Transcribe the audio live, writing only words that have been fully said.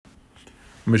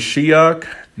Mashiach.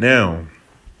 Now,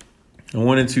 I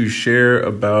wanted to share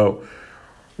about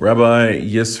Rabbi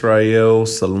Yisrael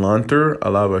Salanter,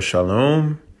 alav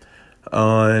shalom,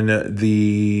 on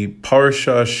the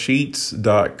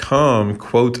parashasheets.com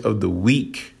quote of the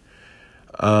week.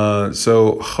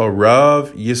 So,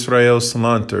 Harav Yisrael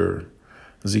Salanter,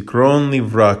 Zikron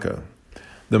Livraka,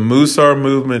 the Musar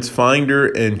movement's finder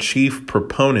and chief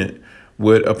proponent,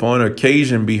 would upon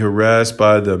occasion be harassed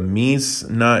by the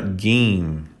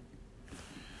Mitnagim.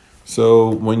 So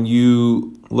when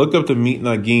you look up the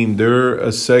Mitnagim, they're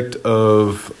a sect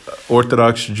of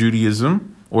Orthodox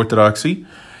Judaism, orthodoxy.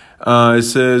 It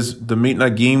says the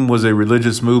Mitnagim was a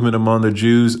religious movement among the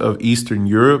Jews of Eastern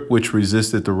Europe, which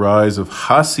resisted the rise of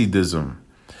Hasidism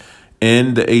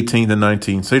in the 18th and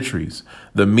 19th centuries.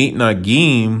 The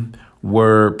Mitnagim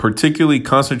were particularly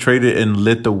concentrated in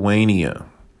Lithuania.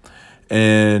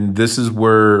 And this is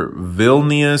where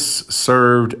Vilnius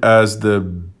served as the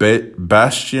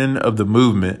bastion of the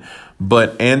movement,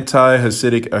 but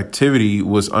anti-Hasidic activity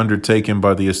was undertaken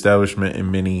by the establishment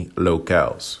in many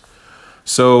locales.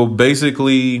 So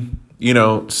basically,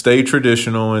 stay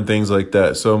traditional and things like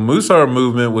that. So Musar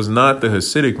movement was not the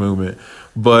Hasidic movement,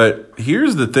 but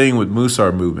here's the thing with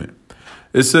Musar movement.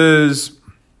 It says,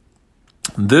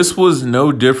 this was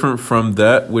no different from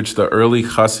that which the early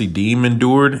Hasidim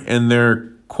endured in their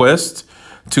quest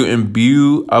to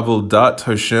imbue Avodat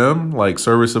Hashem, like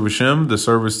service of Hashem, the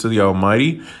service to the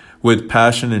Almighty, with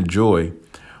passion and joy.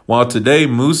 While today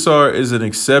Musar is an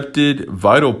accepted,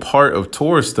 vital part of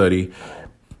Torah study,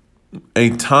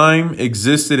 a time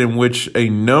existed in which a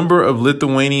number of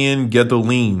Lithuanian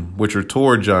Gedolim, which are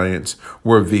Torah giants,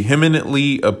 were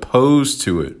vehemently opposed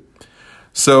to it.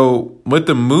 So with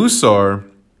the Musar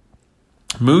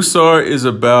is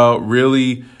about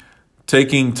really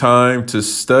taking time to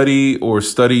study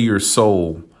your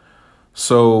soul.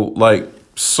 So like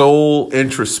soul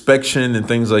introspection and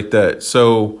things like that.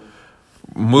 So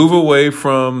move away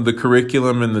from the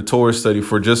curriculum and the Torah study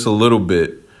for just a little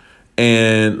bit.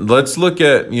 And let's look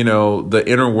at, the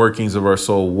inner workings of our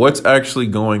soul. What's actually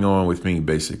going on with me,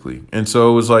 basically. And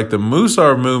so it was like the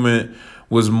Musar movement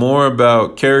was more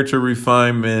about character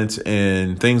refinement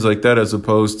and things like that, as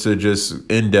opposed to just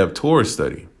in-depth Torah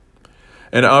study.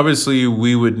 And obviously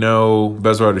we would know,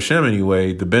 Bezrat Hashem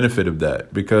anyway, the benefit of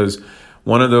that, because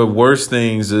one of the worst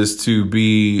things is to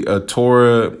be a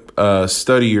Torah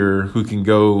studier who can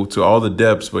go to all the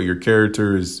depths, but your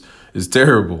character is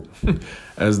terrible.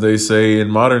 As they say in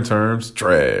modern terms,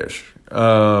 trash.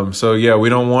 So yeah, we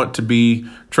don't want to be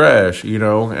trash, and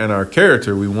our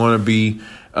character, we want to be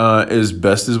as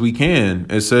best as we can.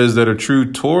 It says that a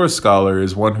true Torah scholar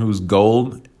is one who's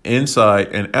gold inside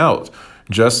and out,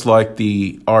 just like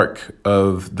the Ark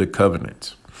of the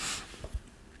Covenant.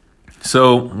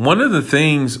 So one of the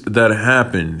things that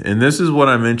happened, and this is what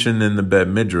I mentioned in the Bet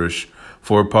Midrash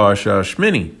for Parashat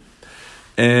Shmini,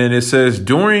 and it says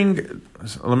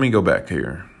let me go back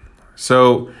here.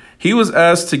 So he was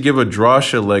asked to give a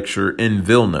drasha lecture in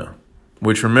Vilna,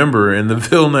 which, remember, in the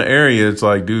Vilna area, it's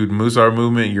like, dude, Musar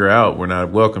movement, you're out. We're not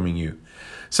welcoming you.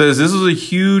 Says this was a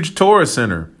huge Torah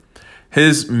center.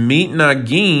 His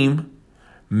Mitnagim,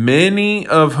 many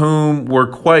of whom were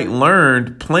quite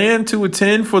learned, planned to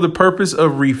attend for the purpose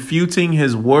of refuting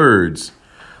his words.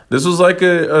 This was like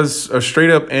a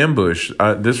straight up ambush.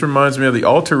 This reminds me of the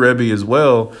Alter Rebbe as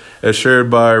well, as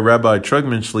shared by Rabbi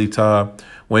Trugman Shlita,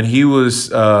 when he was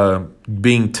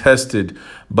being tested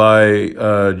by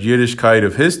Yiddishkeit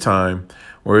of his time,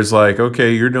 where it's like,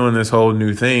 okay, you're doing this whole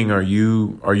new thing. Are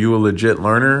you a legit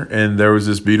learner? And there was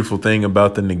this beautiful thing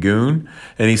about the Nigun,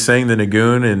 and he sang the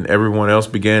Nigun, and everyone else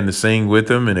began to sing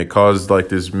with him, and it caused like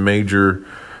this major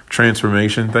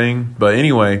transformation thing. But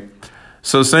anyway,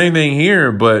 so same thing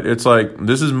here, but it's like,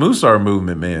 this is Musar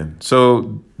movement, man.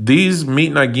 So these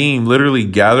Mitnagim literally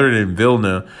gathered in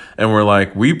Vilna and were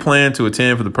like, we plan to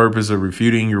attend for the purpose of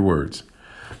refuting your words.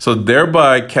 So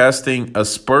thereby casting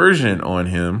aspersion on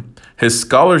him, his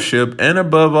scholarship, and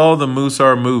above all, the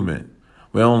Musar movement.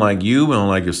 We don't like you, we don't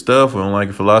like your stuff, we don't like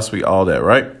your philosophy, all that,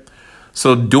 right?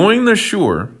 So during the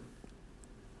shiur,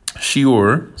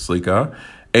 Slika,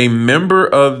 a member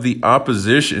of the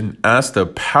opposition asked a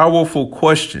powerful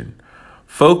question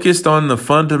focused on the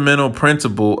fundamental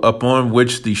principle upon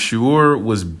which the shiur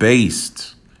was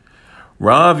based.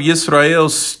 Rav Yisrael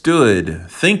stood,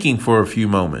 thinking for a few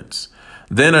moments,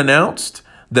 then announced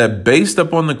that based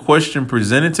upon the question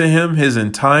presented to him, his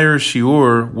entire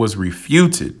shiur was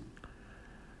refuted.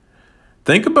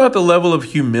 Think about the level of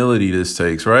humility this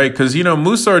takes, right? Because,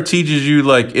 Musar teaches you,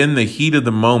 like, in the heat of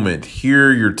the moment, here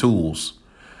are your tools.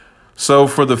 So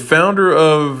for the founder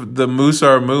of the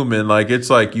Musar movement, like it's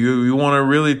like you want to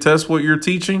really test what you're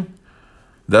teaching?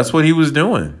 That's what he was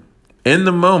doing. In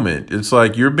the moment, it's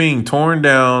like you're being torn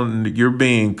down, you're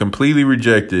being completely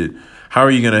rejected. How are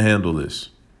you going to handle this?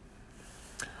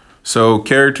 So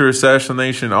character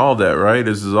assassination, all that, right?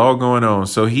 This is all going on.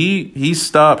 So he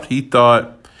stopped, he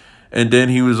thought, and then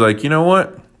he was like, you know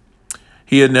what?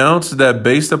 He announced that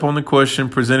based upon the question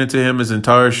presented to him, his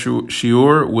entire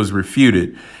shiur was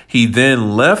refuted. He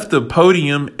then left the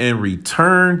podium and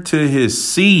returned to his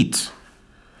seat.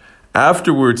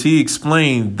 Afterwards, he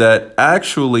explained that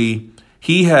actually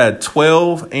he had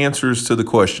 12 answers to the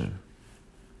question.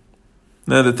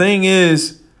 Now, the thing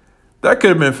is, that could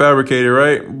have been fabricated,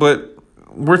 right? But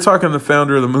we're talking the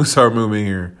founder of the Musar movement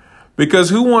here. Because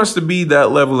who wants to be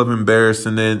that level of embarrassed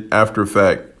and then after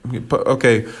fact?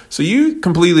 Okay, so you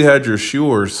completely had your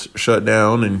shiurs shut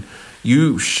down and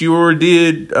you sure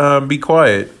did be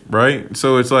quiet, right?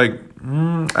 So it's like,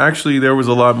 actually, there was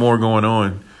a lot more going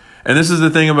on. And this is the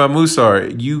thing about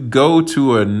Musar. You go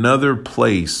to another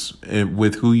place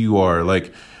with who you are.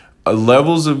 Like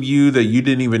levels of you that you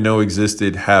didn't even know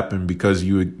existed happen because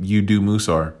you do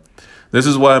Musar. This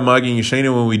is why Magi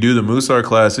Yeshena, when we do the Musar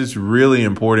class, it's really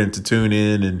important to tune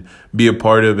in and be a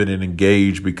part of it and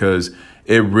engage because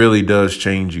it really does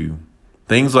change you.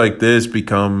 Things like this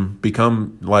become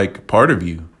like part of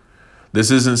you.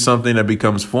 This isn't something that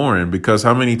becomes foreign because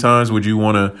how many times would you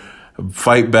want to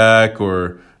fight back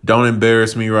or don't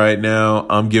embarrass me right now?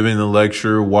 I'm giving the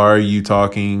lecture. Why are you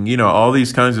talking? You know, all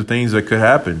these kinds of things that could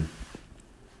happen.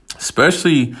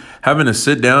 Especially having to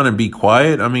sit down and be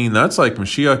quiet. I mean, that's like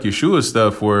Mashiach Yeshua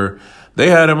stuff where they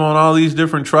had him on all these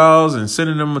different trials and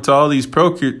sending him to all these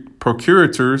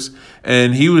procurators.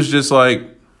 And he was just like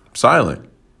silent.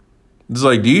 It's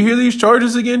like, do you hear these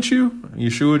charges against you?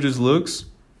 Yeshua just looks,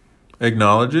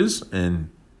 acknowledges, and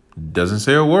doesn't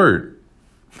say a word.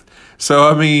 So,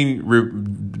 I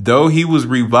mean, though he was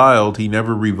reviled, he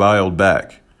never reviled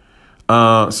back.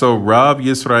 So Rav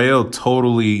Yisrael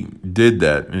totally did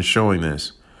that in showing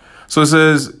this. So it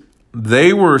says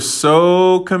they were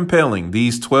so compelling,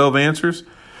 these 12 answers,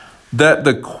 that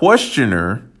the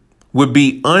questioner would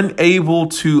be unable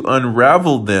to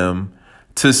unravel them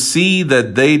to see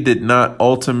that they did not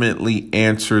ultimately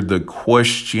answer the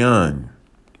question.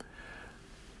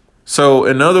 So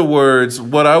in other words,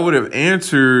 what I would have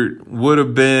answered would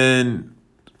have been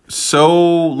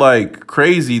so like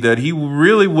crazy that he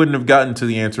really wouldn't have gotten to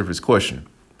the answer of his question.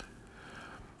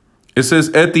 It says,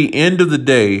 at the end of the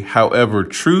day, however,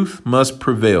 truth must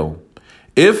prevail.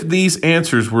 If these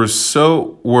answers were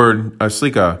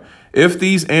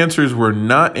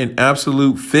not an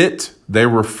absolute fit, they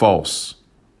were false.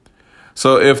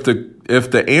 So if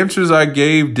the answers I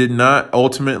gave did not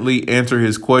ultimately answer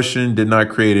his question, did not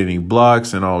create any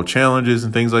blocks and all challenges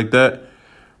and things like that,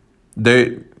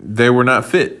 they were not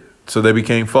fit. So they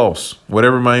became false,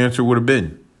 whatever my answer would have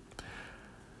been.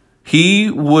 He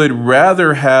would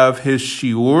rather have his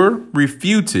shiur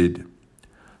refuted,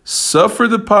 suffer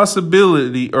the possible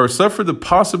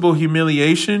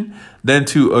humiliation than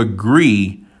to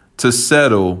agree to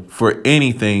settle for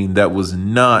anything that was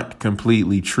not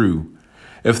completely true.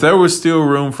 If there was still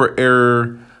room for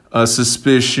error,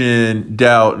 suspicion,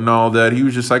 doubt, and all that, he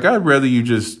was just like, I'd rather you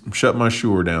just shut my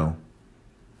shiur down.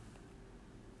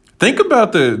 Think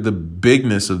about the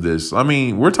bigness of this. I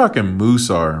mean, we're talking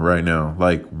Musar right now.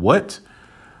 Like, what?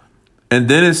 And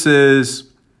then it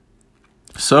says,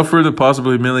 suffer the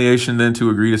possible humiliation than to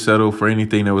agree to settle for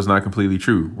anything that was not completely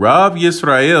true. Rav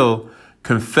Yisrael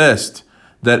confessed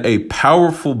that a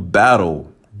powerful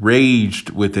battle raged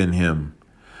within him.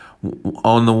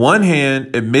 On the one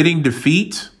hand, admitting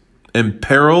defeat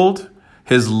imperiled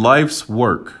his life's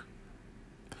work.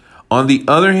 On the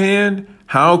other hand,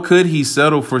 how could he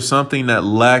settle for something that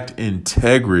lacked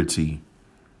integrity?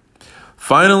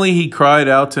 Finally, he cried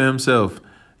out to himself,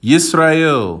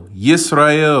 Yisrael,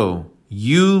 Yisrael,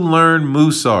 you learn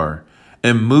Musar,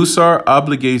 and Musar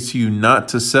obligates you not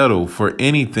to settle for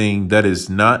anything that is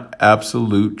not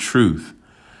absolute truth.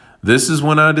 This is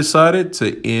when I decided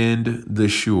to end the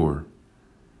shiur.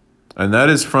 And that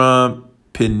is from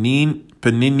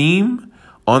Peninim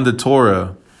on the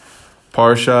Torah,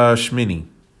 Parsha Shmini.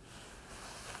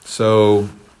 So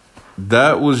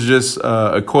that was just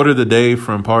a quote of the day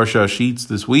from Parsha Sheets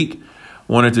this week.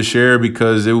 Wanted to share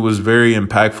because it was very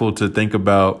impactful to think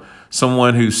about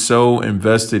someone who's so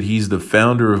invested. He's the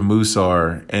founder of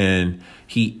Musar, and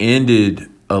he ended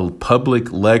a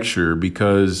public lecture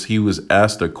because he was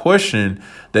asked a question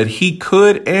that he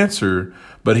could answer,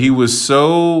 but he was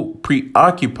so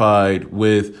preoccupied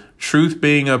with truth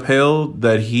being upheld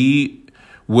that he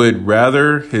would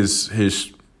rather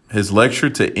his lecture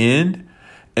to end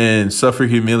and suffer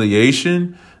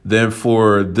humiliation than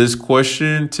for this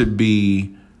question to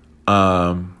be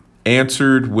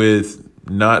answered with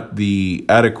not the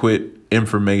adequate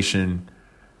information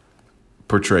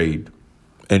portrayed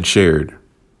and shared.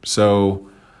 So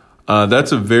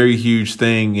that's a very huge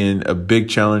thing and a big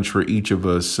challenge for each of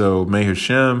us. So may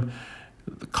Hashem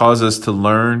cause us to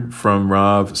learn from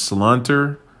Rav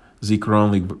Salanter,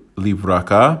 Zikron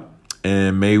Livraka,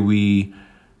 and may we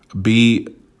be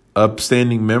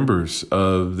upstanding members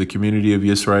of the community of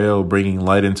Yisrael, bringing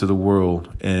light into the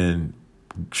world and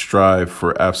strive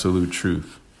for absolute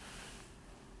truth.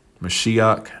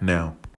 Mashiach now.